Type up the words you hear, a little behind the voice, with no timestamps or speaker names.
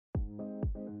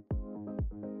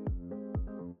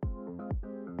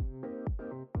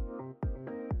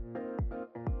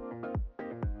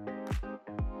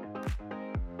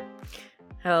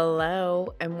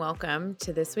Hello, and welcome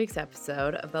to this week's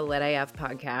episode of the Lit AF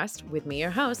podcast with me, your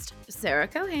host, Sarah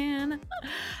Cohan.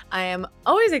 I am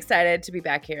always excited to be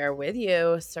back here with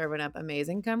you, serving up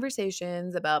amazing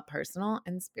conversations about personal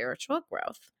and spiritual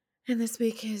growth. And this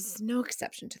week is no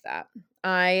exception to that.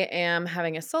 I am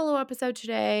having a solo episode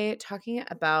today talking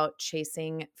about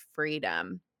chasing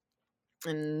freedom.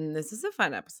 And this is a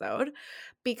fun episode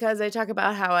because I talk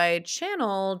about how I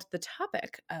channeled the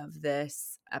topic of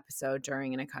this episode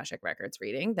during an Akashic Records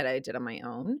reading that I did on my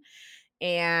own.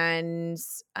 And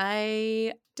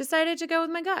I decided to go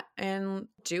with my gut and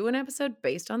do an episode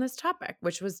based on this topic,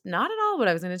 which was not at all what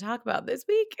I was going to talk about this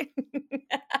week.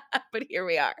 But here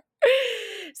we are.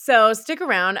 So stick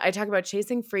around. I talk about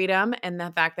chasing freedom and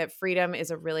the fact that freedom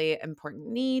is a really important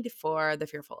need for the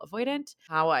fearful avoidant,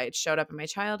 how it showed up in my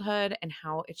childhood and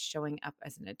how it's showing up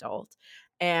as an adult,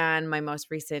 and my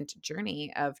most recent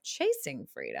journey of chasing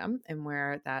freedom and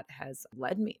where that has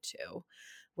led me to,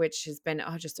 which has been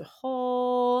just a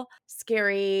whole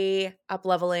scary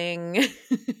up-leveling.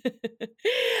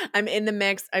 I'm in the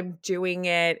mix. I'm doing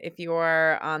it. If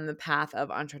you're on the path of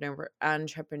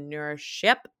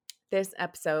entrepreneurship, this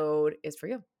episode is for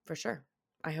you, for sure.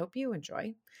 I hope you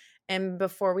enjoy. And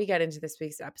before we get into this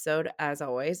week's episode, as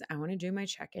always, I want to do my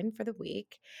check-in for the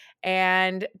week.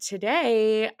 And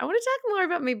today, I want to talk more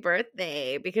about my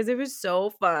birthday because it was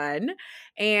so fun.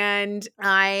 And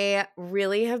I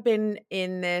really have been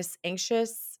in this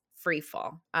anxious free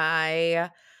fall. I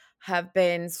have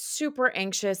been super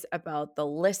anxious about the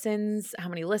listens, how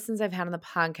many listens I've had on the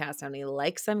podcast, how many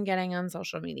likes I'm getting on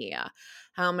social media,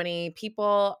 how many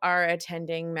people are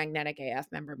attending Magnetic AF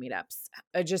member meetups,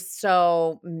 just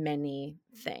so many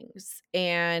things.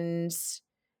 And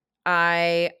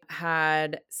I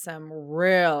had some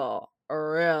real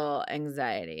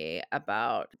anxiety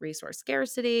about resource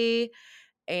scarcity.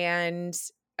 And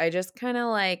I just kind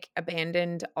of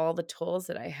abandoned all the tools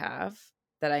that I have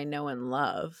that I know and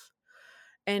love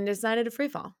and decided to free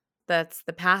fall. That's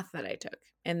the path that I took.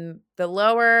 And the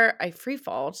lower I free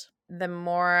falled, the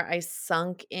more I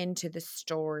sunk into the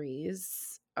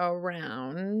stories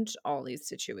around all these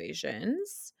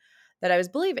situations that I was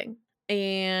believing.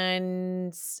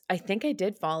 And I think I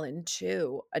did fall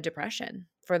into a depression.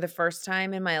 For the first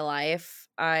time in my life,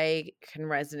 I can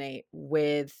resonate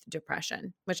with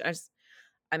depression, which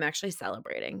I'm actually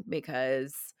celebrating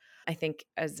because I think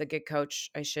as a good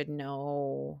coach, I should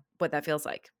know what that feels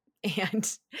like.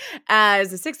 And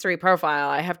as a 6-3 profile,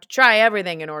 I have to try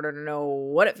everything in order to know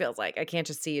what it feels like. I can't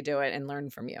just see you do it and learn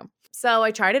from you. So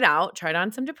I tried it out, tried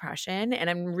on some depression, and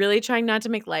I'm really trying not to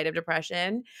make light of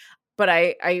depression. But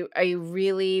I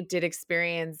really did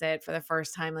experience it for the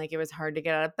first time. Like, it was hard to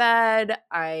get out of bed.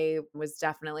 I was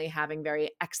definitely having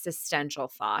very existential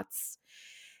thoughts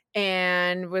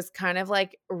and was kind of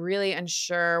really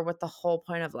unsure what the whole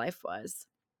point of life was.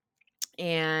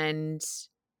 And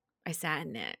I sat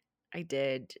in it. I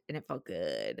did, and it felt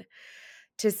good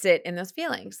to sit in those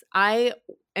feelings. I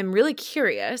am really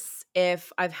curious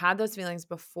if I've had those feelings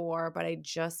before, but I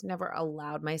just never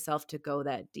allowed myself to go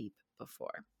that deep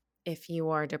before. If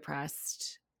you are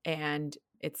depressed and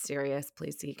it's serious,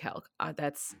 please seek help.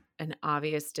 That's an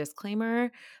obvious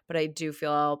disclaimer, but I do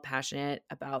feel passionate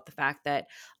about the fact that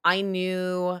I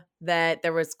knew that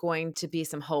there was going to be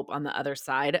some hope on the other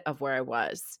side of where I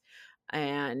was.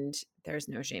 And there's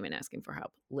no shame in asking for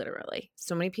help, literally.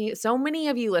 So many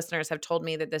of you listeners have told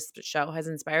me that this show has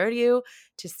inspired you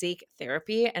to seek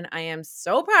therapy, and I am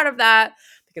so proud of that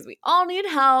because we all need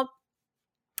help.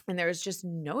 And there is just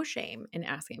no shame in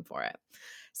asking for it.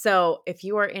 So if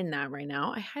you are in that right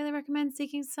now, I highly recommend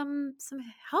seeking some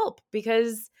help,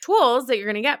 because tools that you're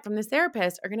going to get from this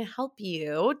therapist are going to help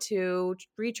you to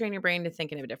retrain your brain to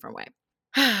think in a different way.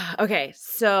 Okay,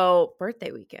 so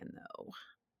birthday weekend though.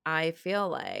 I feel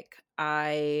like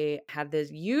I had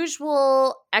this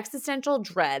usual existential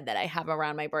dread that I have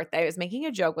around my birthday. I was making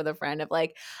a joke with a friend of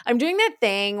I'm doing that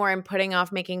thing where I'm putting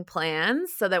off making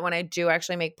plans so that when I do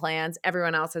actually make plans,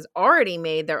 everyone else has already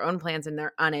made their own plans and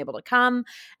they're unable to come.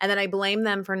 And then I blame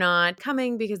them for not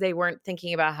coming because they weren't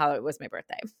thinking about how it was my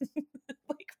birthday.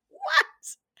 What?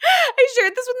 I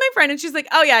shared this with my friend and she's like,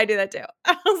 oh yeah, I do that too.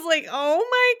 I was like, oh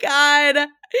my God.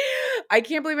 I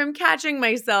can't believe I'm catching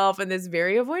myself in this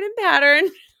very avoidant pattern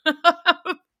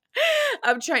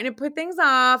of trying to put things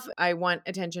off. I want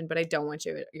attention, but I don't want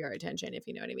your attention, if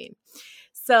you know what I mean.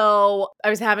 So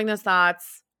I was having those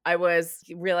thoughts. I was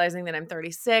realizing that I'm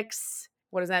 36.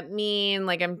 What does that mean?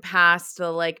 I'm past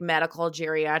the medical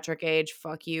geriatric age.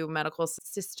 Fuck you, medical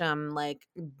system.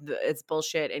 It's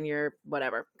bullshit and you're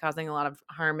whatever, causing a lot of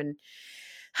harm and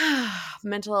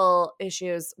mental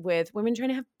issues with women trying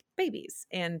to have babies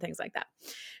and things like that.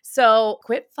 So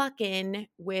quit fucking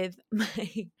with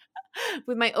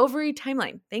my ovary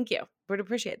timeline. Thank you. Would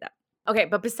appreciate that. Okay,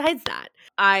 but besides that,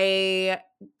 I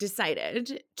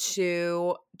decided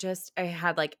to I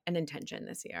had like an intention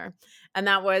this year, and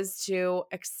that was to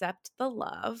accept the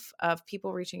love of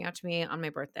people reaching out to me on my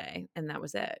birthday. And that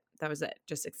was it. That was it.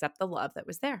 Just accept the love that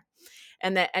was there.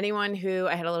 And that anyone who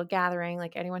I had a little gathering,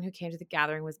 like anyone who came to the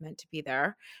gathering was meant to be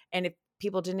there. And if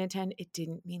people didn't attend, it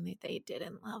didn't mean that they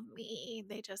didn't love me.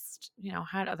 They just,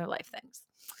 had other life things.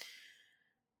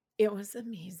 It was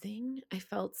amazing. I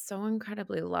felt so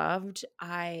incredibly loved.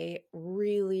 I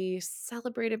really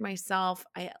celebrated myself.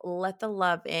 I let the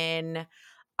love in.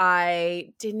 I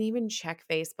didn't even check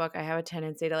Facebook. I have a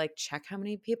tendency to like check how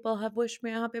many people have wished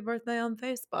me a happy birthday on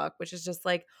Facebook, which is just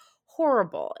like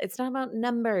horrible. It's not about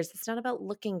numbers. It's not about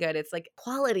looking good. It's like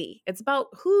quality. It's about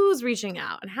who's reaching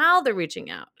out and how they're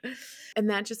reaching out. And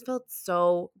that just felt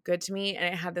so good to me. And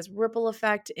it had this ripple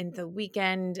effect into the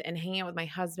weekend and hanging out with my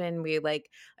husband. I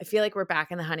feel like we're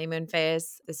back in the honeymoon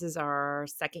phase. This is our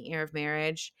second year of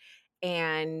marriage.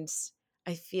 And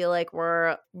I feel like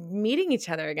we're meeting each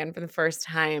other again for the first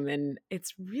time. And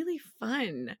it's really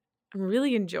fun. I'm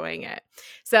really enjoying it.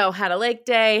 So had a lake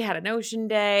day, had an ocean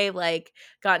day, like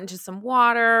got into some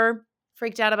water,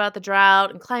 freaked out about the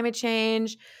drought and climate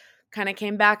change, kind of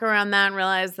came back around that and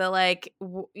realized that like,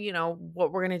 what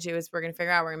we're going to do is we're going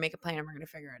to make a plan and we're going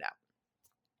to figure it out.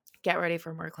 Get ready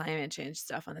for more climate change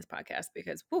stuff on this podcast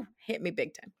because hit me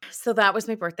big time. So that was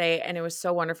my birthday and it was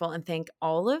so wonderful. And thank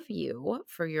all of you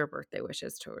for your birthday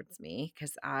wishes towards me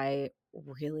because I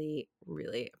really,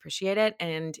 really appreciate it.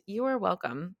 And you are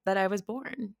welcome that I was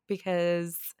born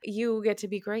because you get to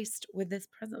be graced with this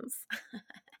presence.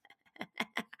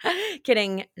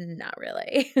 Kidding, not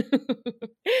really.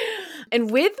 And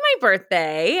with my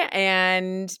birthday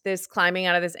and this climbing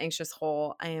out of this anxious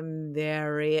hole, I am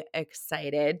very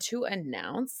excited to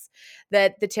announce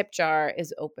that the tip jar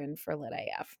is open for Lit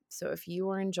AF. So if you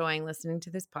are enjoying listening to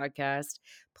this podcast,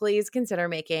 please consider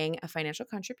making a financial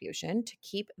contribution to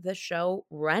keep the show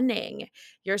running.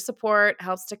 Your support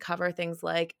helps to cover things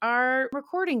like our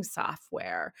recording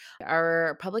software,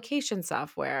 our publication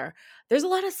software. There's a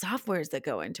lot of softwares that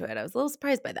go into it. I was a little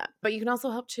surprised by that. But you can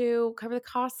also help to cover the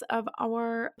costs of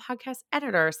our podcast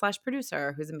editor /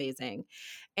 producer, who's amazing,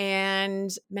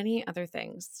 and many other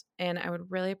things. And I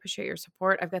would really appreciate your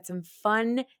support. I've got some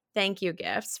fun thank you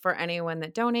gifts for anyone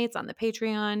that donates on the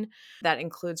Patreon. That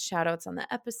includes shout outs on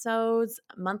the episodes,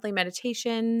 monthly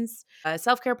meditations,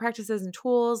 self-care practices and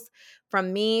tools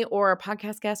from me or a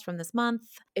podcast guest from this month.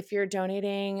 If you're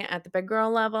donating at the big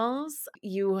girl levels,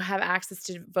 you have access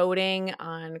to voting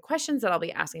on questions that I'll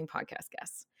be asking podcast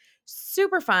guests.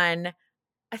 Super fun.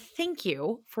 Thank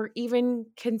you for even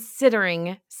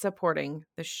considering supporting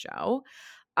the show.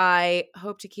 I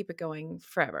hope to keep it going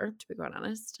forever, to be quite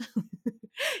honest.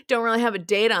 Don't really have a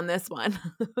date on this one,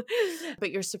 but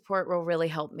your support will really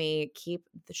help me keep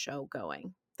the show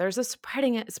going. There's a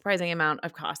surprising amount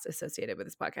of costs associated with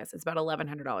this podcast. It's about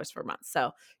 $1,100 per month.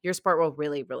 So your support will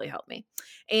really, really help me.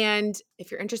 And if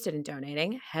you're interested in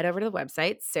donating, head over to the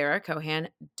website,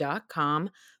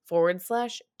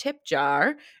 sarahcohan.com/tip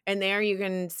jar. And there you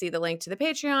can see the link to the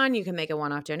Patreon. You can make a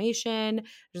one-off donation.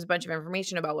 There's a bunch of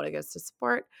information about what it goes to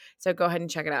support. So go ahead and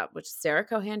check it out, which is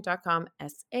sarahcohan.com,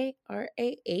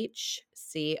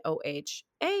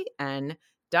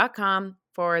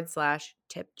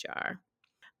 sarahcohan.com/tip jar.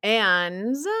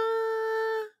 And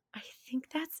I think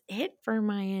that's it for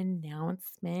my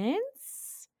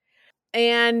announcements.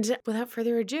 And without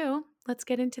further ado, let's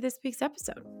get into this week's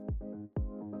episode.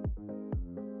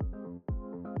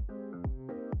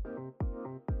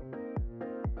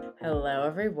 Hello,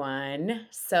 everyone.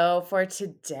 So for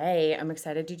today, I'm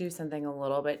excited to do something a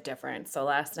little bit different. So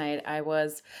last night I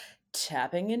was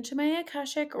tapping into my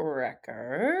Akashic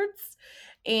records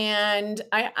and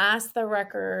I asked the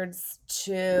records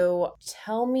to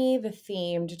tell me the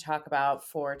theme to talk about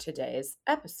for today's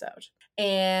episode.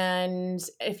 And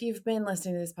if you've been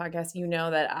listening to this podcast, you know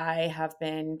that I have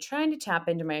been trying to tap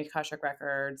into my Akashic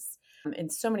records in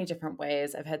so many different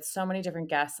ways. I've had so many different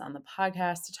guests on the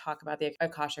podcast to talk about the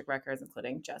Akashic records,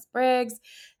 including Jess Briggs,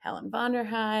 Helen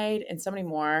Vonderheide, and so many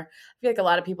more. I feel like a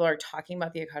lot of people are talking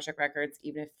about the Akashic records,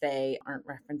 even if they aren't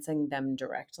referencing them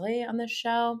directly on this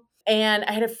show. And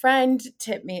I had a friend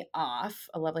tip me off,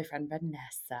 a lovely friend,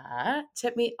 Vanessa,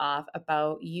 tip me off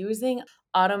about using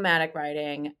automatic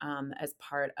writing as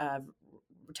part of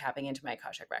tapping into my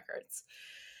Akashic records.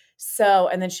 So,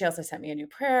 and then she also sent me a new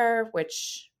prayer,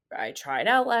 which I tried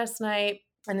out last night.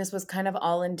 And this was kind of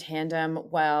all in tandem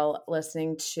while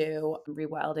listening to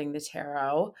Rewilding the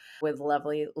Tarot with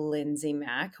lovely Lindsay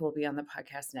Mack, who will be on the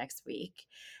podcast next week.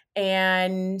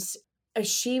 And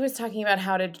she was talking about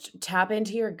how to tap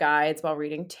into your guides while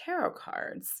reading tarot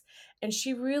cards. And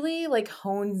she really like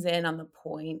hones in on the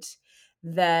point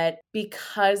that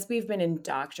because we've been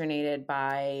indoctrinated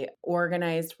by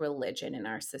organized religion in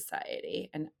our society,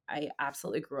 and I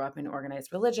absolutely grew up in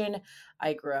organized religion.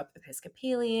 I grew up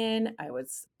Episcopalian. I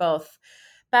was both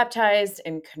baptized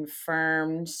and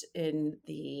confirmed in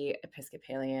the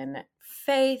Episcopalian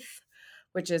faith,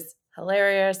 which is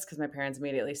hilarious because my parents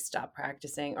immediately stopped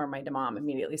practicing, or my mom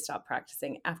immediately stopped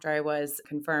practicing after I was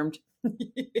confirmed.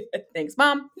 Thanks,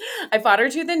 Mom. I fought her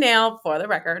tooth and nail for the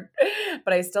record,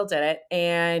 but I still did it.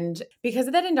 And because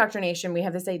of that indoctrination, we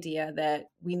have this idea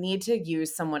that we need to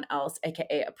use someone else,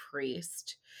 AKA a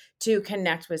priest, to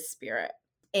connect with spirit.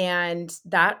 And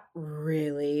that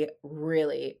really,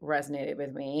 really resonated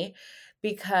with me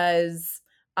because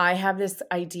I have this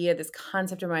idea, this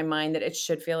concept in my mind that it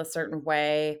should feel a certain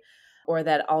way, or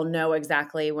that I'll know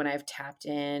exactly when I've tapped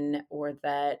in, or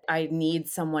that I need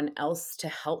someone else to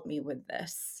help me with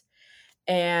this.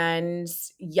 And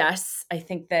yes, I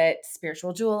think that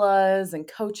spiritual doulas and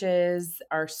coaches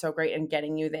are so great in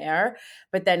getting you there.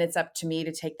 But then it's up to me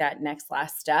to take that next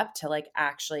last step to like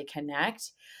actually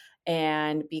connect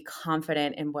and be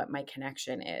confident in what my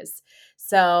connection is.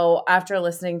 So after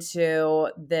listening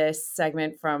to this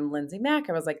segment from Lindsay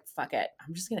Mack, I was like, fuck it.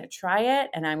 I'm just going to try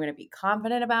it and I'm going to be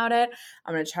confident about it.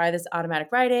 I'm going to try this automatic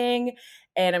writing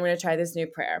and I'm going to try this new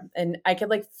prayer. And I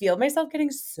could like feel myself getting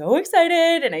so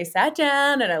excited. And I sat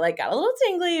down and I like got a little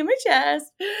tingly in my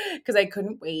chest because I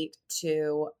couldn't wait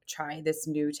to try this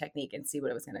new technique and see what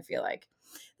it was going to feel like.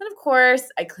 Then, of course,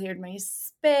 I cleared my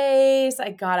space.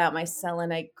 I got out my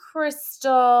selenite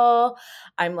crystal.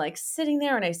 I'm like sitting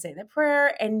there and I say the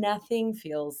prayer and nothing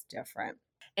feels different.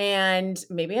 And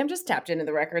maybe I'm just tapped into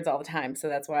the records all the time. So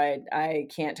that's why I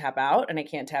can't tap out and I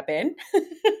can't tap in.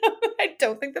 I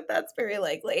don't think that that's very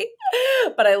likely,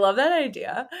 but I love that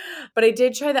idea. But I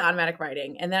did try the automatic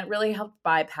writing and that really helped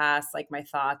bypass like my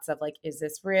thoughts of like, is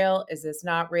this real? Is this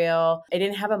not real? I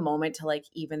didn't have a moment to like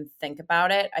even think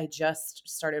about it. I just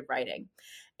started writing.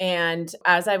 And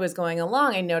as I was going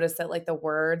along, I noticed that like the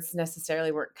words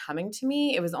necessarily weren't coming to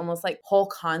me. It was almost like whole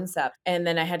concept. And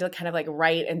then I had to kind of like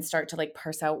write and start to like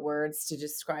parse out words to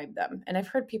describe them. And I've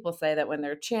heard people say that when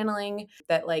they're channeling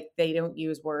that like they don't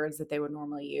use words that they would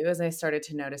normally use. And I started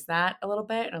to notice that a little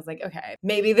bit. And I was like, okay,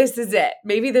 maybe this is it.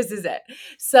 Maybe this is it.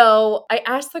 So I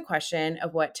asked the question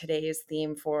of what today's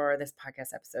theme for this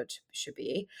podcast episode should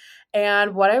be.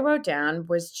 And what I wrote down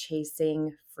was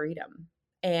chasing freedom.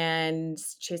 And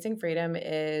chasing freedom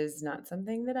is not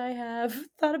something that I have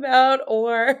thought about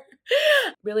or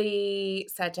really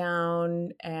sat down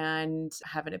and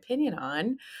have an opinion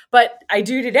on, but I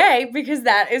do today because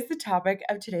that is the topic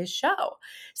of today's show.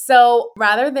 So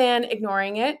rather than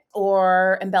ignoring it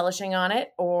or embellishing on it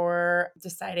or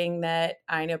deciding that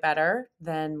I know better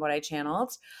than what I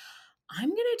channeled, I'm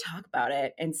going to talk about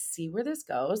it and see where this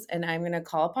goes. And I'm going to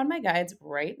call upon my guides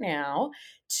right now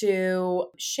to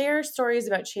share stories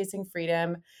about chasing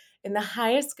freedom in the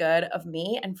highest good of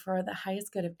me and for the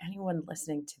highest good of anyone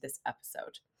listening to this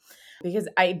episode. Because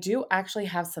I do actually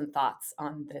have some thoughts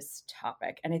on this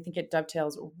topic. And I think it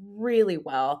dovetails really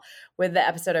well with the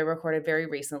episode I recorded very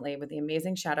recently with the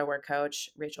amazing shadow work coach,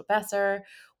 Rachel Besser.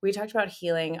 We talked about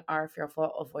healing our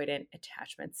fearful avoidant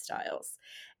attachment styles.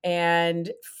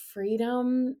 And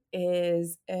freedom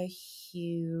is a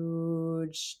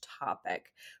huge topic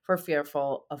for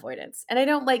fearful avoidance. And I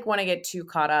don't like want to get too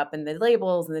caught up in the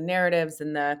labels and the narratives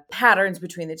and the patterns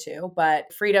between the two,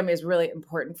 but freedom is really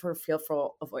important for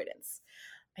fearful avoidance.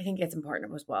 I think it's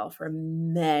important as well for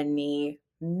many,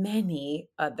 many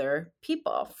other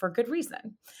people for good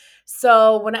reason.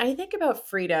 So when I think about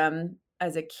freedom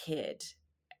as a kid,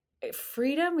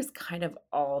 freedom was kind of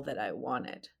all that I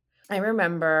wanted. I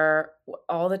remember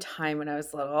all the time when I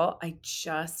was little, I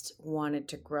just wanted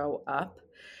to grow up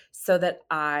so that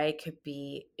I could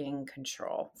be in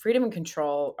control. Freedom and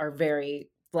control are very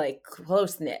like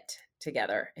close knit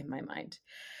together in my mind.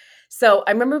 So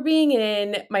I remember being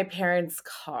in my parents'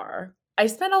 car. I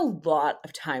spent a lot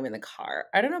of time in the car.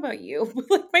 I don't know about you,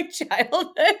 but like my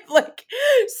childhood, like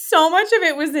so much of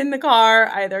it was in the car,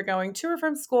 either going to or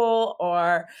from school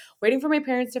or waiting for my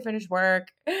parents to finish work.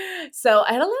 So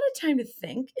I had a lot of time to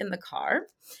think in the car.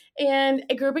 And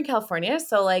I grew up in California,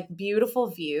 so like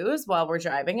beautiful views while we're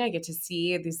driving. I get to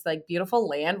see this like beautiful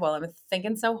land while I'm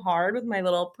thinking so hard with my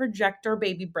little projector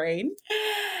baby brain.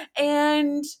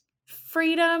 And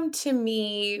Freedom to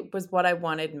me was what I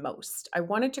wanted most. I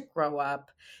wanted to grow up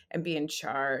and be in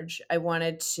charge. I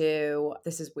wanted to,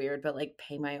 this is weird, but like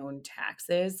pay my own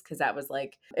taxes because that was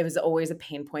like, it was always a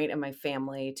pain point in my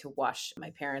family to watch my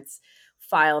parents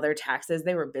file their taxes.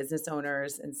 They were business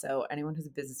owners. And so anyone who's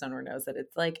a business owner knows that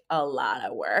it's like a lot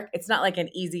of work. It's not like an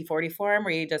easy 40 form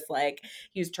where you just like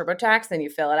use TurboTax and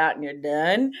you fill it out and you're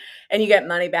done and you get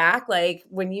money back. Like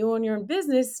when you own your own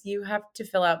business, you have to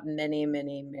fill out many,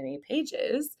 many, many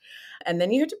pages. And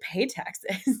then you have to pay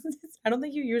taxes. I don't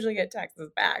think you usually get taxes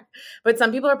back, but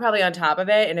some people are probably on top of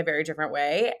it in a very different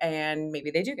way. And maybe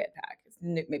they do get back.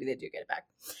 Maybe they do get it back.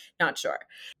 Not sure.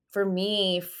 For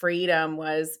me, freedom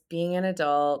was being an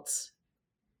adult,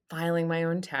 filing my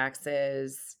own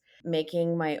taxes,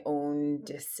 making my own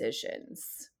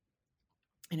decisions.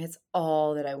 And it's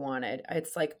all that I wanted.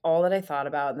 It's like all that I thought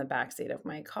about in the backseat of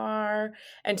my car.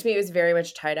 And to me, it was very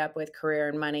much tied up with career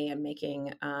and money and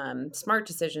making smart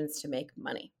decisions to make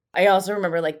money. I also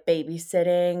remember like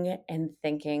babysitting and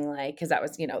thinking like, because that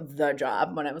was, the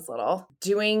job when I was little,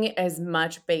 doing as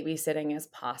much babysitting as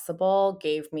possible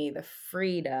gave me the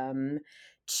freedom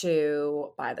to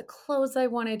buy the clothes I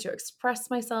wanted, to express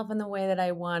myself in the way that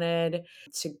I wanted,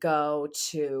 to go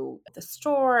to the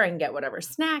store and get whatever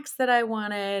snacks that I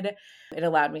wanted. It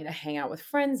allowed me to hang out with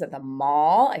friends at the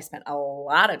mall. I spent a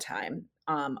lot of time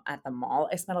at the mall.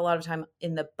 I spent a lot of time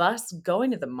in the bus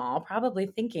going to the mall, probably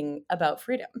thinking about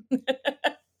freedom.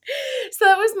 So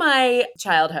that was my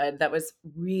childhood that was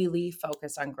really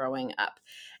focused on growing up.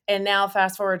 And now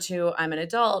fast forward to I'm an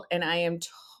adult and I am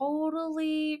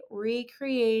totally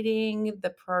recreating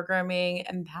the programming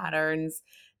and patterns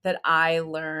that I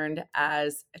learned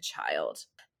as a child.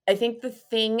 I think the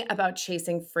thing about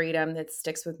chasing freedom that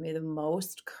sticks with me the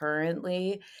most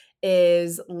currently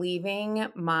is leaving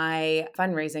my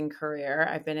fundraising career.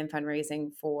 I've been in fundraising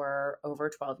for over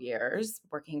 12 years,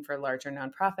 working for larger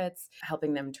nonprofits,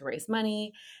 helping them to raise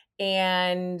money.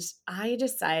 And I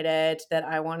decided that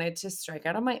I wanted to strike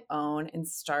out on my own and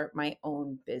start my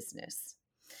own business.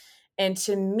 And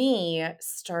to me,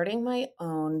 starting my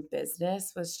own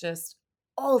business was just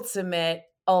ultimate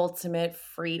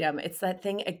freedom. It's that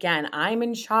thing again, I'm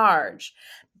in charge.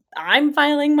 I'm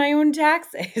filing my own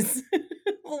taxes.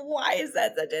 Why is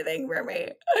that such a thing for me?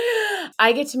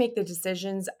 I get to make the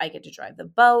decisions. I get to drive the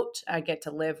boat. I get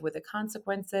to live with the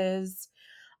consequences,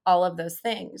 all of those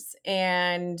things.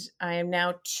 And I am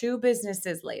now 2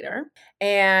 businesses later,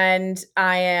 and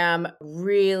I am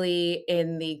really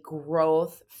in the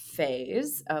growth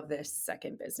phase of this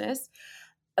second business.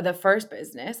 The first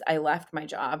business, I left my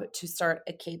job to start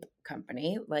a cape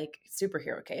company, like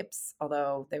superhero capes,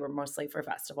 although they were mostly for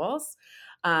festivals.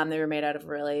 They were made out of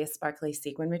really sparkly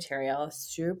sequin material,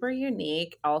 super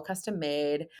unique, all custom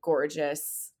made,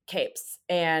 gorgeous capes.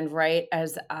 And right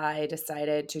as I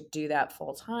decided to do that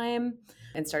full time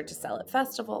and start to sell at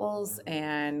festivals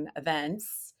and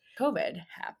events, COVID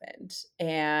happened.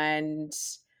 And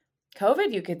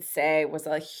COVID, you could say, was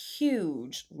a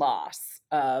huge loss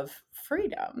of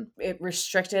freedom. It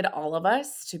restricted all of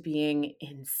us to being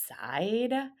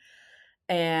inside.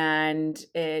 And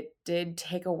it did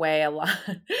take away a lot.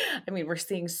 I mean, we're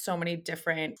seeing so many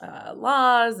different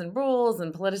laws and rules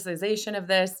and politicization of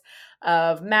this,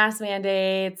 of mask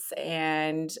mandates.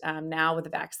 And now with the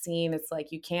vaccine, it's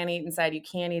like you can't eat inside, you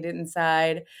can't eat it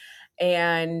inside.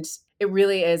 And it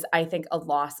really is, I think, a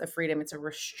loss of freedom. It's a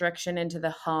restriction into the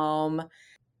home.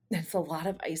 It's a lot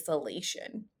of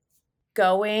isolation.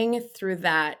 Going through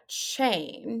that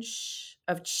change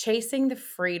of chasing the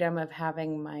freedom of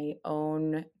having my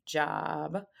own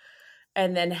job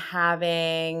and then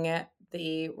having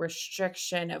the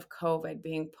restriction of COVID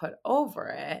being put over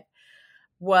it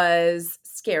was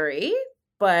scary,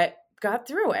 but got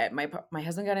through it. My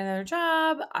husband got another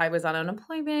job. I was on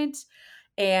unemployment.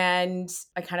 And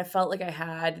I kind of felt like I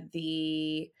had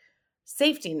the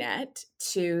safety net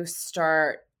to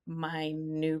start my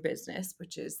new business,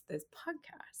 which is this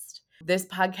podcast. This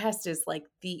podcast is like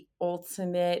the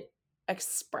ultimate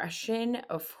expression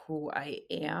of who I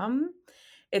am.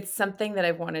 It's something that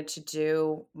I've wanted to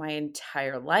do my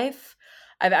entire life.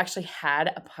 I've actually had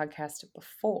a podcast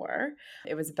before.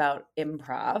 It was about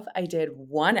improv. I did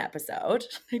one episode.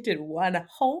 I did one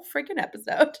whole freaking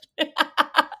episode.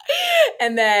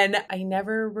 And then I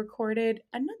never recorded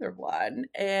another one.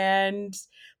 And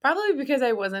probably because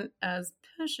I wasn't as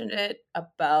passionate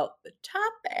about the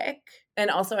topic.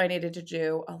 And also, I needed to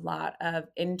do a lot of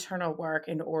internal work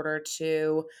in order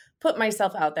to put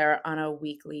myself out there on a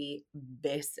weekly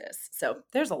basis. So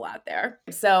there's a lot there.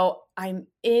 So I'm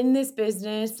in this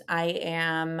business. I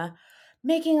am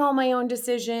making all my own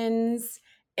decisions.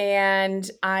 And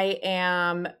I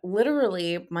am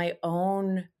literally my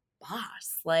own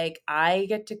boss. Like I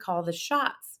get to call the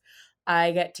shots.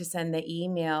 I get to send the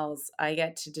emails. I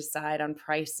get to decide on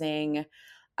pricing.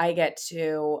 I get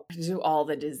to do all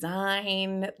the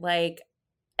design. Like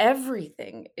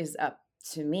everything is up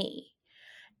to me.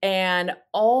 And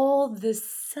all of a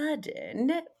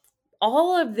sudden,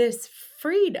 all of this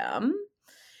freedom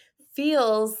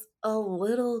feels a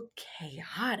little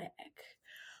chaotic.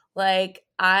 Like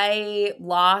I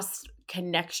lost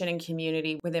connection and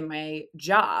community within my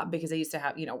job because I used to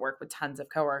have, work with tons of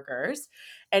coworkers.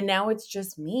 And now it's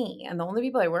just me. And the only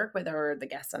people I work with are the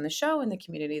guests on the show and the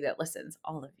community that listens,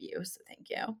 all of you. So thank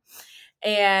you.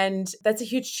 And that's a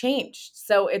huge change.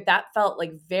 So that felt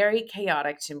like very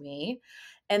chaotic to me.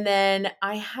 And then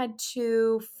I had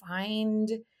to find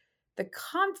the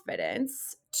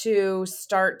confidence to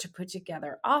start to put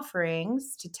together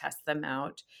offerings, to test them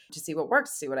out, to see what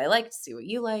works, see what I like, to see what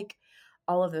you like,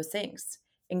 all of those things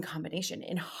in combination,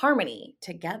 in harmony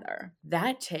together.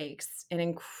 That takes an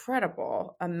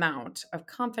incredible amount of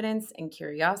confidence and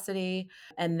curiosity.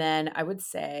 And then I would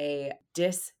say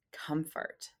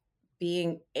discomfort,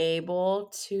 being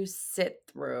able to sit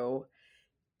through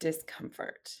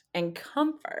discomfort. And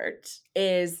comfort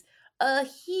is a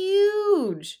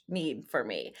huge need for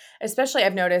me, especially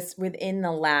I've noticed within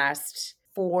the last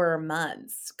 4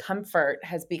 months. Comfort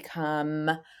has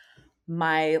become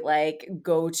my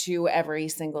go-to every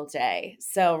single day.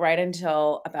 So right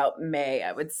until about May,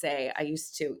 I would say I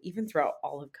used to, even throughout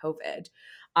all of COVID,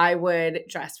 I would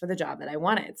dress for the job that I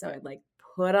wanted. So I'd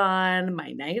put on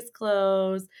my nice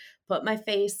clothes, put my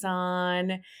face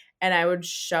on, and I would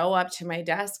show up to my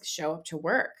desk, show up to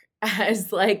work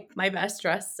as my best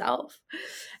dressed self.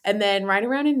 And then right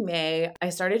around in May, I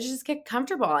started to just get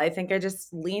comfortable. I think I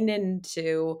just leaned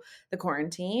into the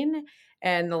quarantine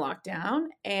and the lockdown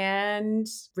and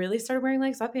really started wearing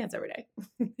sweatpants every day.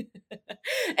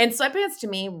 And sweatpants to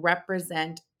me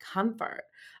represent comfort.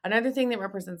 Another thing that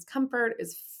represents comfort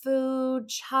is food,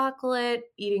 chocolate,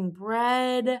 eating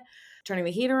bread, turning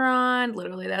the heater on.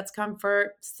 Literally, that's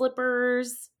comfort.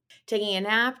 Slippers, taking a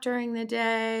nap during the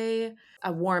day,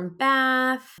 a warm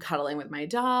bath, cuddling with my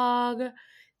dog.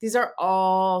 These are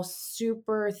all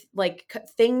super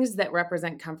things that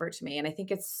represent comfort to me. And I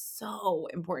think it's so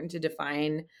important to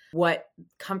define what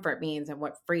comfort means and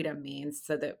what freedom means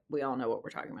so that we all know what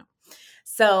we're talking about.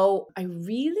 So I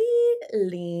really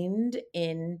leaned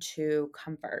into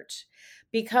comfort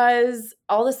because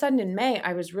all of a sudden in May,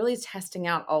 I was really testing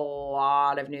out a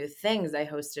lot of new things. I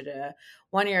hosted a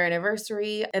 1-year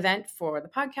anniversary event for the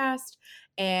podcast,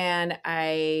 and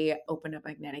I opened up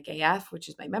Magnetic AF, which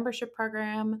is my membership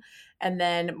program. And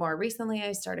then more recently,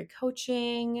 I started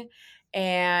coaching.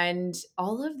 And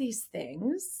all of these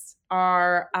things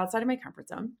are outside of my comfort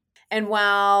zone. And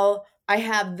while I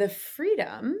have the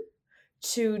freedom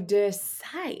to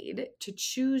decide to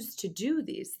choose to do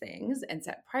these things and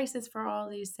set prices for all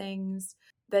these things,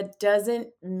 that doesn't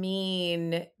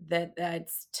mean that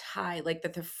that's tied,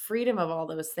 that the freedom of all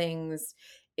those things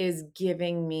is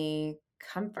giving me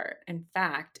comfort. In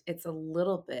fact, it's a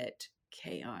little bit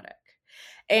chaotic.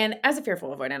 And as a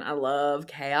fearful avoidant, I love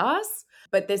chaos,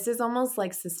 but this is almost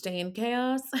like sustained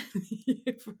chaos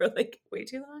for way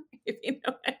too long, if you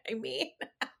know what I mean.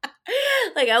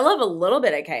 I love a little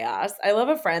bit of chaos. I love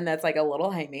a friend that's a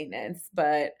little high maintenance,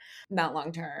 but not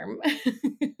long term.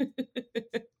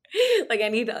 I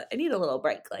need a little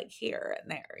break here and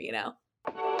there,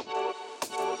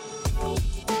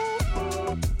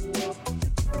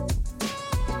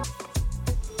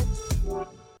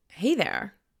 Hey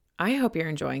there. I hope you're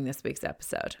enjoying this week's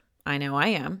episode. I know I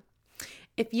am.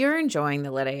 If you're enjoying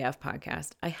the Lit AF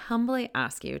podcast, I humbly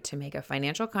ask you to make a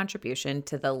financial contribution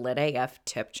to the Lit AF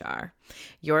tip jar.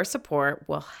 Your support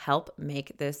will help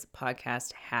make this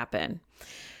podcast happen.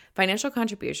 Financial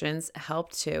contributions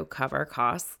help to cover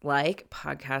costs like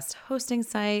podcast hosting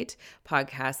site,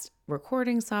 podcast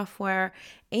recording software,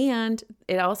 and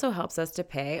it also helps us to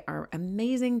pay our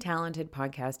amazing, talented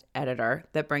podcast editor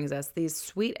that brings us these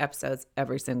sweet episodes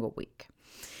every single week.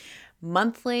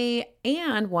 Monthly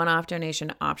and one-off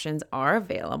donation options are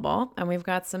available, and we've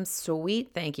got some sweet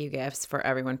thank you gifts for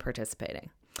everyone participating.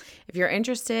 If you're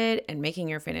interested in making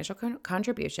your financial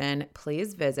contribution,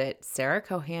 please visit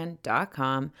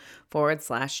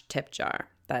sarahcohan.com/tip jar.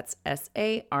 That's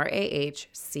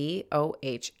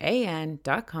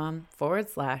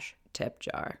sarahcohan.com/tip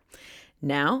jar.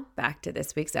 Now, back to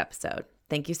this week's episode.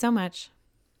 Thank you so much.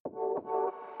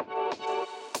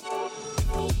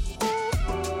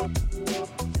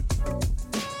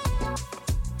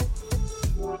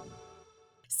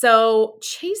 So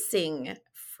chasing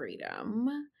freedom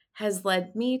has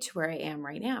led me to where I am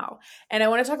right now. And I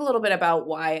want to talk a little bit about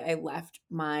why I left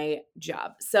my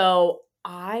job. So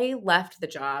I left the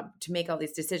job to make all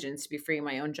these decisions to be free in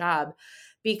my own job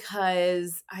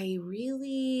because I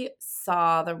really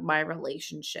saw my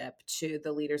relationship to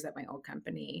the leaders at my old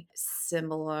company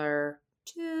similar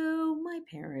to my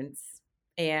parents.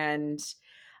 And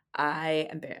I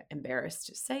am embarrassed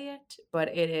to say it,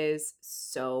 but it is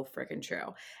so freaking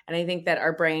true. And I think that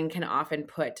our brain can often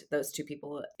put those two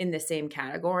people in the same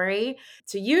category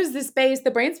to use the space,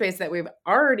 the brain space that we've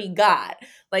already got.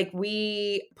 Like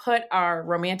we put our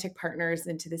romantic partners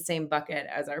into the same bucket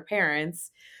as our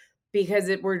parents because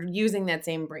we're using that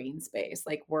same brain space.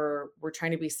 Like we're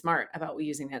trying to be smart about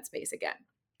using that space again.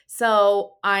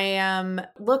 So I am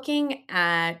looking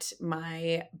at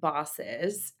my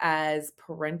bosses as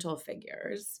parental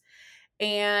figures.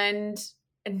 And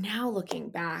now looking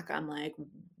back, I'm like,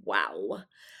 wow,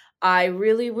 I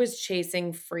really was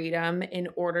chasing freedom in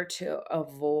order to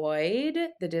avoid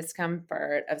the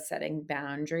discomfort of setting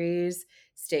boundaries,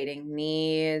 stating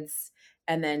needs,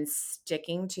 and then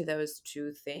sticking to those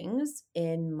two things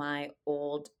in my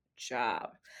old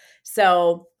job.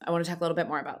 So, I want to talk a little bit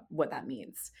more about what that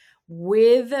means.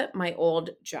 With my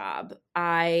old job,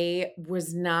 I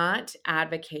was not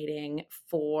advocating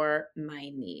for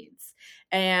my needs.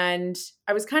 And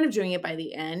I was kind of doing it by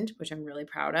the end, which I'm really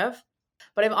proud of.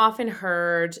 But I've often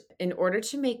heard in order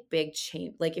to make big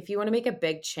change, like if you want to make a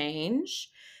big change,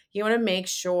 you want to make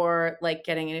sure, like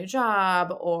getting a new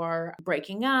job or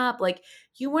breaking up, like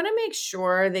you want to make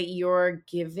sure that you're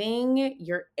giving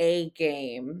your A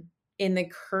game in the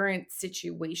current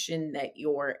situation that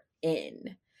you're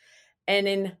in. And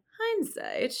in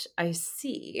hindsight, I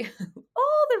see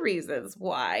all the reasons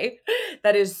why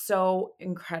that is so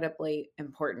incredibly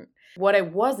important. What I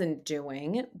wasn't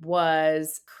doing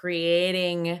was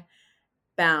creating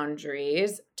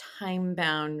boundaries, time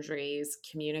boundaries,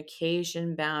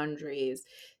 communication boundaries,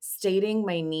 stating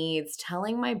my needs,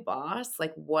 telling my boss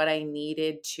like what I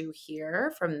needed to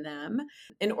hear from them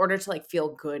in order to like feel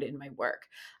good in my work.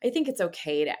 I think it's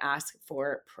okay to ask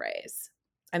for praise.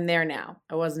 I'm there now.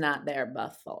 I was not there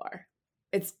before.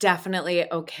 It's definitely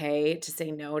okay to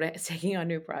say no to taking on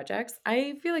new projects.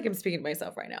 I feel like I'm speaking to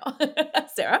myself right now,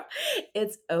 Sarah.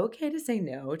 It's okay to say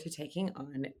no to taking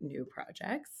on new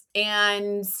projects.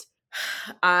 And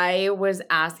I was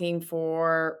asking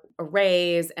for a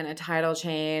raise and a title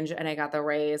change, and I got the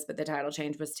raise, but the title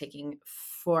change was taking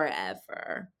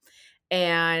forever.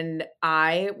 And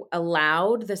I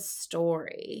allowed the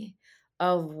story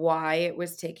of why it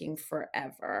was taking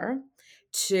forever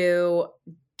to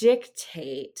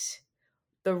dictate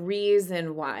the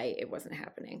reason why it wasn't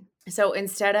happening. So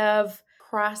instead of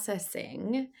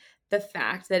processing the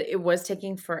fact that it was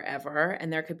taking forever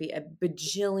and there could be a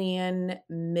bajillion,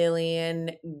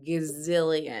 million,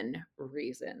 gazillion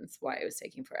reasons why it was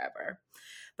taking forever.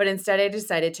 But instead, I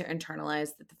decided to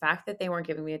internalize that the fact that they weren't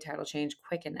giving me a title change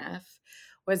quick enough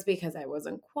was because I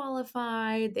wasn't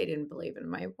qualified. They didn't believe in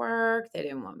my work. They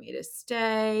didn't want me to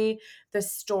stay. The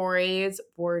stories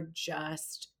were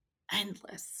just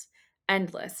endless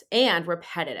and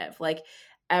repetitive. Like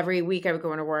every week I would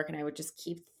go into work and I would just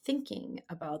keep thinking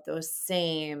about those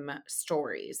same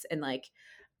stories and like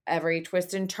every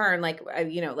twist and turn, like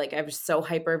like I was so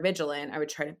hyper vigilant. I would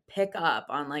try to pick up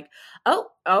on like,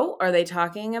 oh, are they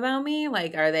talking about me?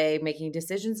 Like, are they making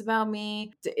decisions about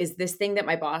me? Is this thing that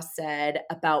my boss said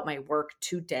about my work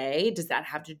today, does that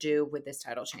have to do with this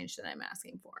title change that I'm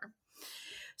asking for?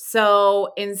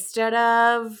 So instead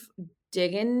of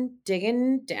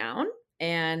digging down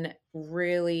and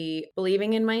really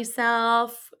believing in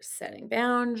myself, setting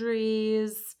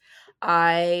boundaries,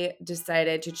 I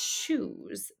decided to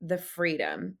choose the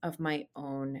freedom of my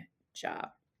own job.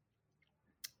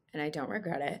 And I don't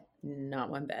regret it, not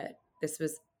one bit. This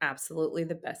was absolutely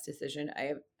the best decision I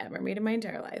have ever made in my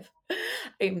entire life.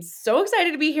 I'm so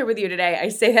excited to be here with you today. I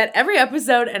say that every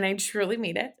episode and I truly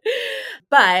mean it.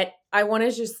 But I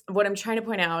want to what I'm trying to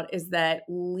point out is that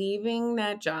leaving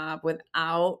that job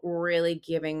without really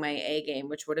giving my A game,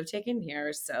 which would have taken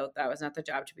years, so that was not the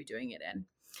job to be doing it in.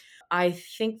 I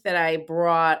think that I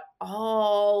brought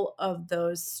all of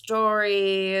those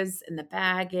stories and the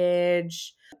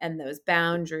baggage and those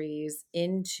boundaries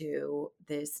into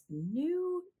this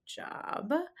new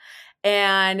job.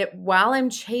 And while I'm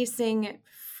chasing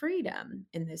freedom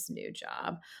in this new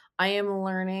job, I am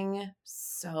learning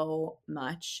so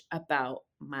much about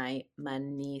my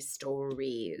money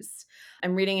stories.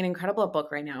 I'm reading an incredible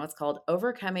book right now. It's called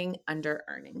Overcoming Under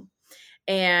Earning.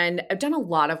 And I've done a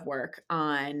lot of work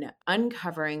on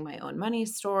uncovering my own money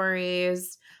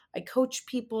stories, I coach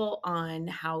people on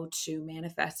how to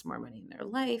manifest more money in their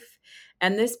life.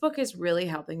 And this book is really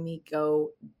helping me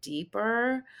go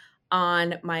deeper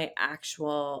on my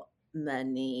actual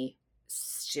money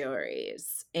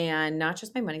stories, and not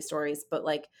just my money stories, but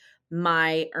like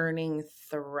my earning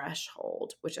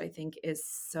threshold, which I think is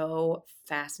so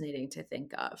fascinating to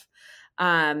think of.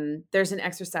 There's an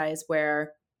exercise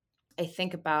where I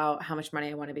think about how much money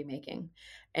I want to be making.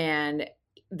 And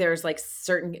there's like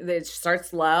it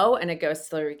starts low and it goes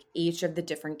through each of the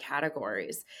different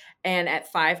categories. And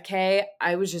at 5K,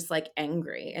 I was just like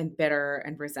angry and bitter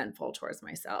and resentful towards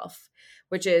myself,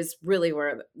 which is really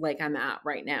where like I'm at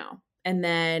right now. And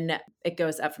then it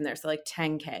goes up from there. So like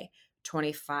 10K,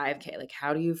 25K. Like,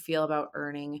 how do you feel about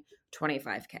earning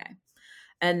 25K?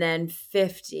 And then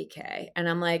 50K. And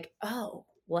I'm like, oh,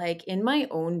 like in my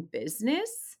own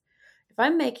business, if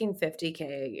I'm making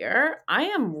 50K a year, I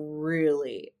am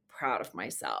really proud of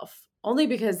myself, only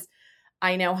because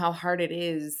I know how hard it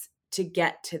is to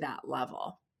get to that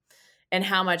level and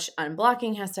how much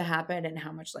unblocking has to happen and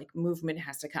how much like movement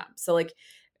has to come. So like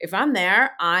if I'm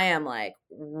there, I am like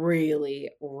really,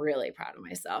 really proud of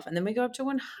myself. And then we go up to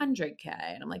 100K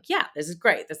and I'm like, yeah, this is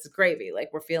great. This is gravy.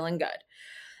 Like we're feeling good.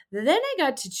 Then I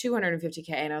got to 250K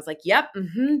and I was like, yep,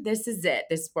 this is it.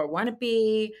 This is where I want to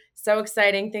be. So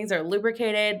exciting. Things are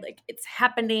lubricated. Like it's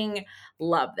happening.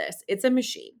 Love this. It's a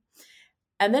machine.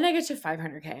 And then I get to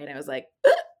 500K and I was like,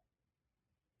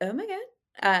 oh my God,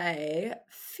 I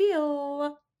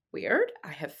feel weird. I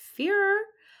have fear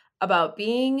about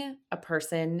being a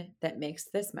person that makes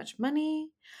this much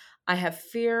money. I have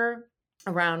fear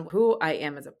around who I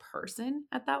am as a person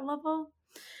at that level.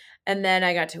 And then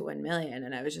I got to 1 million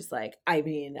and I was just like, I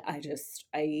mean, I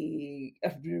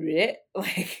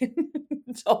like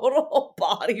total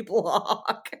body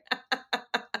block.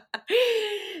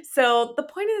 So the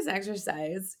point of this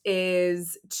exercise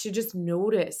is to just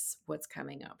notice what's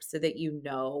coming up so that you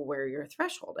know where your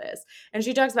threshold is. And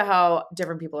she talks about how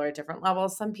different people are at different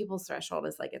levels. Some people's threshold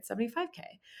is like at 75K.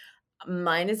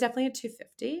 Mine is definitely at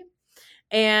 250.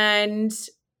 And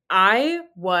I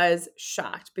was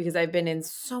shocked because I've been in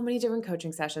so many different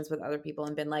coaching sessions with other people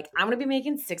and been like, I'm going to be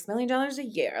making $6 million a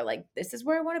year. Like, this is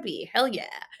where I want to be. Hell yeah.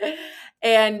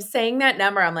 And saying that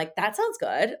number, I'm like, that sounds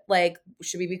good. Like,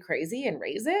 should we be crazy and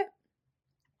raise it?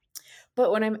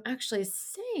 But when I'm actually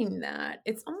saying that,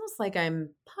 it's almost like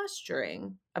I'm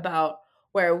posturing about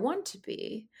where I want to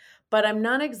be, but I'm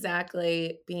not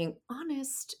exactly being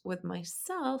honest with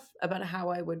myself about how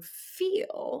I would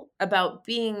feel about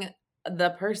being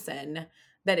the person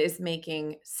that is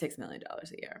making $6 million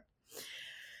a year.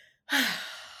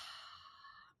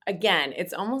 Again,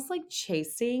 it's almost like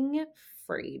chasing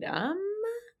freedom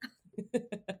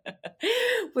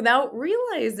without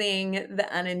realizing the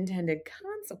unintended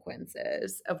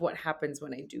consequences of what happens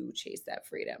when I do chase that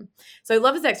freedom. So I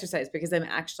love this exercise because I'm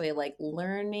actually like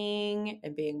learning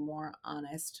and being more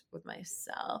honest with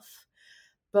myself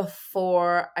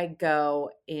before I go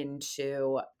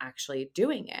into actually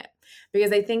doing it.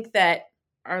 Because I think that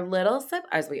our little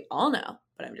as we all know,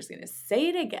 but I'm just going to say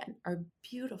it again, our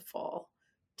beautiful,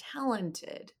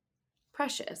 talented,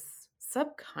 precious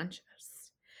subconscious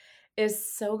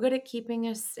is so good at keeping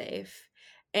us safe.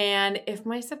 And if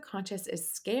my subconscious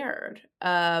is scared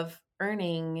of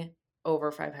earning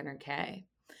over 500K,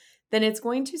 then it's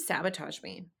going to sabotage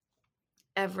me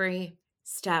every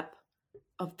step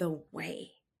of the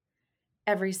way.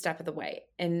 Every step of the way.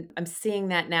 And I'm seeing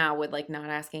that now with like not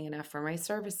asking enough for my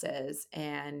services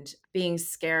and being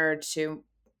scared to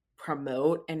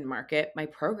promote and market my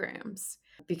programs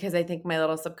because I think my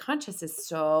little subconscious is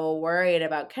so worried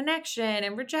about connection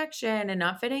and rejection and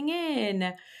not fitting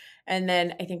in. And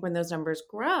then I think when those numbers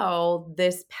grow,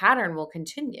 this pattern will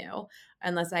continue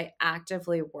unless I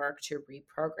actively work to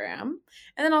reprogram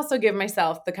and then also give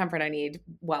myself the comfort I need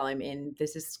while I'm in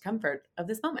this discomfort of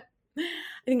this moment.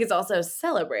 I think it's also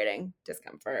celebrating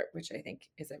discomfort, which I think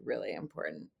is a really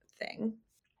important thing,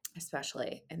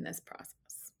 especially in this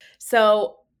process.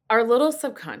 So our little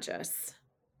subconscious,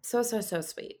 so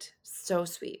sweet, so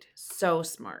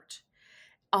smart.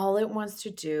 All it wants to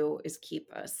do is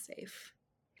keep us safe.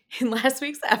 In last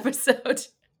week's episode,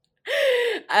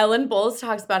 Ellen Bowles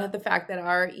talks about the fact that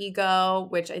our ego,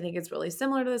 which I think is really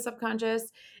similar to the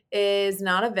subconscious, is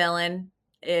not a villain.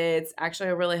 It's actually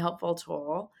a really helpful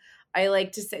tool. I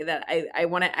like to say that I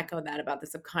want to echo that about the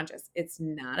subconscious. It's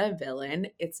not a villain.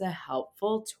 It's a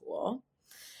helpful tool.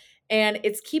 And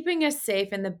it's keeping us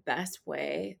safe in the best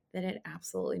way that it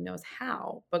absolutely knows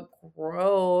how. But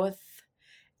growth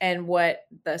and what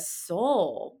the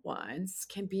soul wants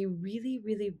can be really,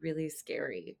 really, really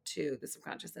scary to the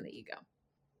subconscious and the ego.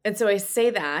 And so I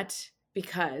say that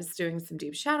because doing some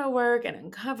deep shadow work and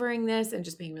uncovering this and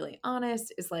just being really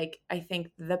honest is like, I think,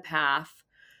 the path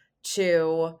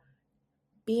to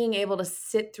being able to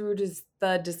sit through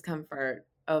the discomfort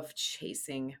of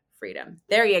chasing freedom.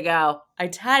 There you go. I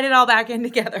tied it all back in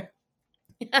together.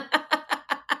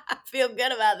 Feel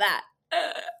good about that.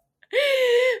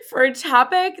 For a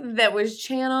topic that was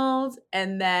channeled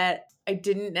and that I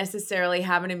didn't necessarily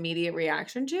have an immediate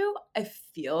reaction to, I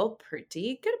feel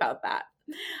pretty good about that.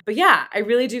 But yeah, I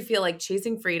really do feel like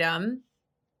chasing freedom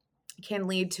can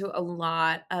lead to a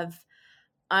lot of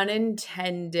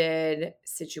unintended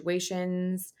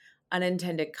situations,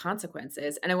 unintended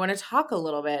consequences. And I want to talk a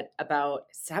little bit about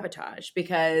sabotage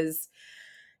because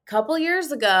a couple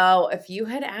years ago, if you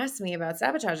had asked me about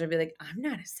sabotage, I'd be like, I'm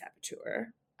not a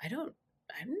saboteur. I'm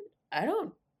I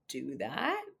don't do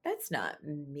that. That's not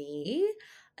me.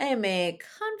 I am a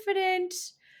confident,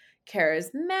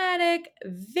 charismatic,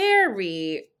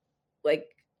 very like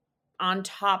on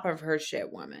top of her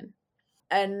shit woman.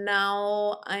 And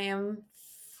now I am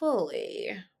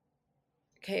fully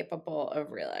capable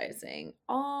of realizing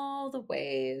all the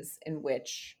ways in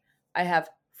which I have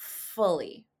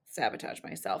fully sabotaged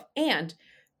myself and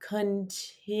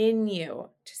continue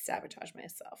to sabotage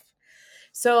myself.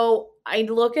 So I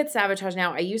look at sabotage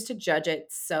now. I used to judge it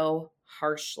so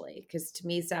harshly because to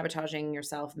me, sabotaging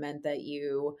yourself meant that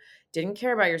you didn't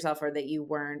care about yourself or that you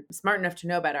weren't smart enough to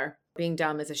know better. Being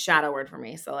dumb is a shadow word for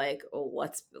me. So like,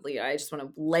 I just want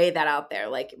to lay that out there.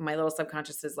 Like my little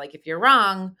subconscious is like, if you're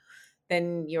wrong,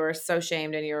 then you're so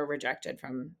shamed and you're rejected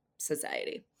from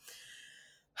society.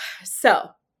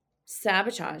 So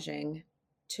sabotaging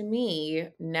to me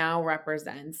now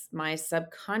represents my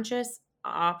subconscious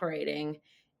operating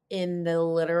in the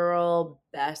literal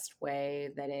best way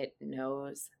that it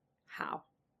knows how,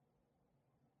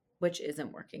 which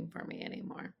isn't working for me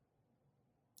anymore.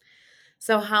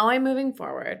 So, how I'm moving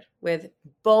forward with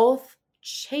both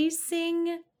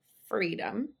chasing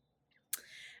freedom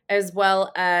as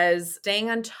well as staying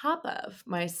on top of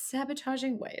my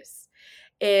sabotaging ways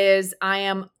is I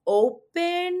am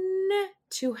open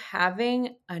to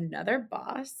having another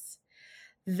boss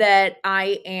that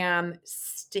I am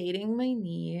stating my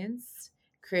needs,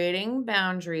 creating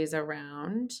boundaries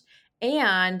around,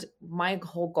 and my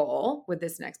whole goal with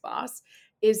this next boss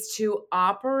is to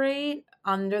operate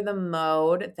under the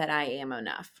mode that I am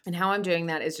enough. And how I'm doing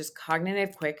that is just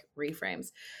cognitive quick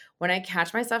reframes. When I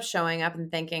catch myself showing up and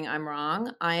thinking I'm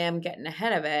wrong, I am getting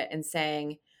ahead of it and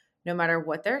saying, no matter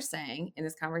what they're saying in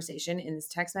this conversation, in this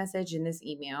text message, in this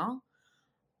email,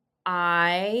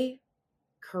 I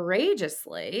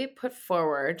courageously put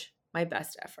forward my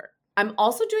best effort. I'm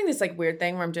also doing this like weird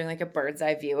thing where I'm doing like a bird's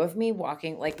eye view of me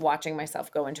walking, like watching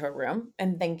myself go into a room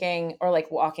and thinking, or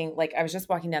like walking, like I was just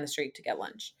walking down the street to get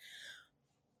lunch.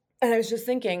 And I was just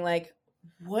thinking, like,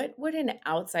 what would an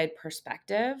outside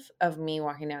perspective of me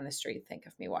walking down the street think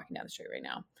of me walking down the street right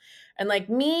now? And like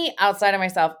me outside of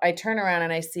myself, I turn around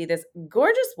and I see this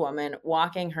gorgeous woman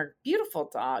walking her beautiful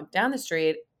dog down the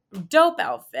street, dope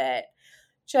outfit,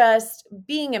 just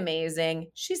being amazing.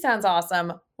 She sounds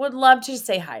awesome. Would love to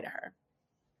say hi to her.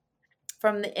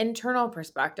 From the internal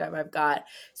perspective, I've got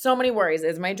so many worries.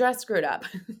 Is my dress screwed up?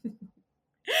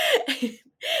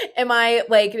 Am I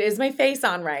like, is my face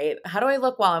on right? How do I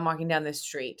look while I'm walking down the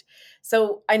street?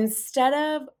 So instead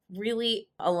of really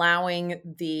allowing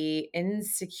the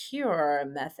insecure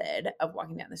method of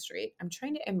walking down the street, I'm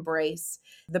trying to embrace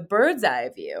the bird's eye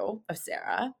view of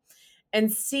Sarah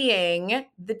and seeing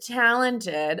the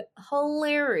talented,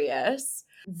 hilarious,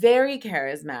 very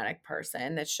charismatic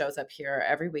person that shows up here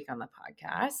every week on the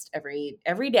podcast,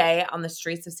 every day on the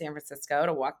streets of San Francisco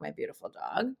to walk my beautiful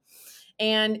dog.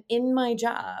 And in my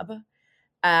job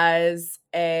as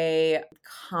a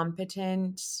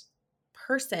competent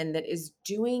person that is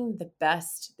doing the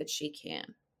best that she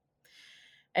can.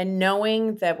 And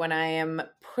knowing that when I am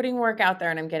putting work out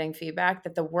there and I'm getting feedback,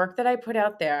 that the work that I put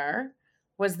out there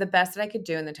was the best that I could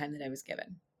do in the time that I was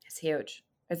given. It's huge.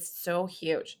 It's so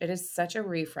huge. It is such a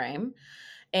reframe.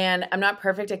 And I'm not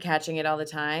perfect at catching it all the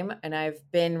time. And I've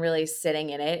been really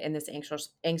sitting in it in this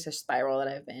anxious spiral that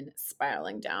I've been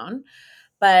spiraling down.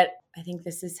 But I think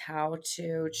this is how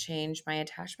to change my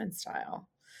attachment style.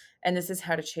 And this is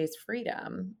how to chase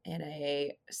freedom in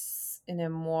a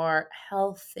more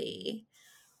healthy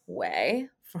way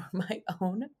for my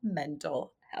own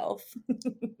mental health.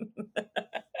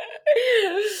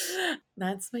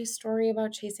 That's my story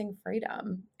about chasing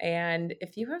freedom. And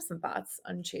if you have some thoughts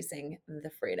on chasing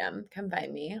the freedom, come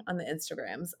find me on the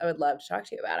Instagrams. I would love to talk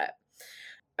to you about it.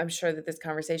 I'm sure that this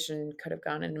conversation could have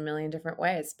gone in a million different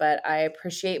ways, but I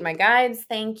appreciate my guides.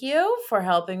 Thank you for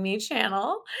helping me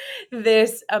channel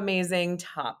this amazing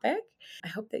topic. I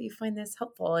hope that you find this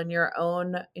helpful in your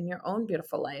own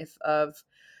beautiful life of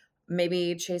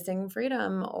maybe chasing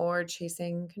freedom or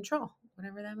chasing control,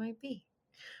 whatever that might be.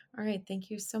 All right, thank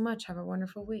you so much. Have a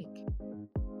wonderful week.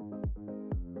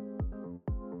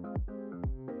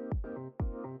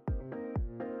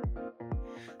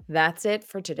 That's it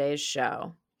for today's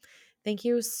show. Thank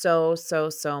you so, so,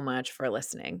 so much for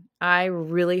listening. I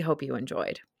really hope you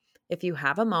enjoyed. If you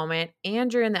have a moment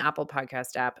and you're in the Apple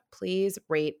Podcast app, please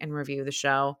rate and review the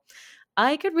show.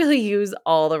 I could really use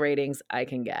all the ratings I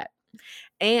can get.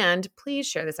 And please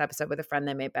share this episode with a friend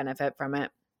that may benefit from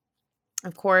it.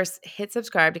 Of course, hit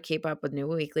subscribe to keep up with new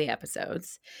weekly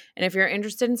episodes. And if you're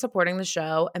interested in supporting the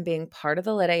show and being part of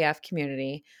the Lit AF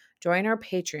community, join our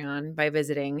Patreon by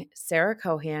visiting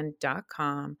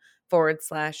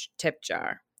sarahcohan.com/tip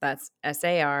jar. That's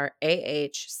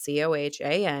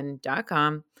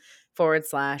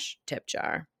sarahcohan.com/tip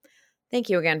jar. Thank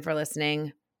you again for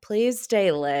listening. Please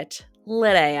stay lit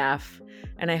AF,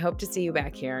 and I hope to see you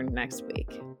back here next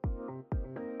week.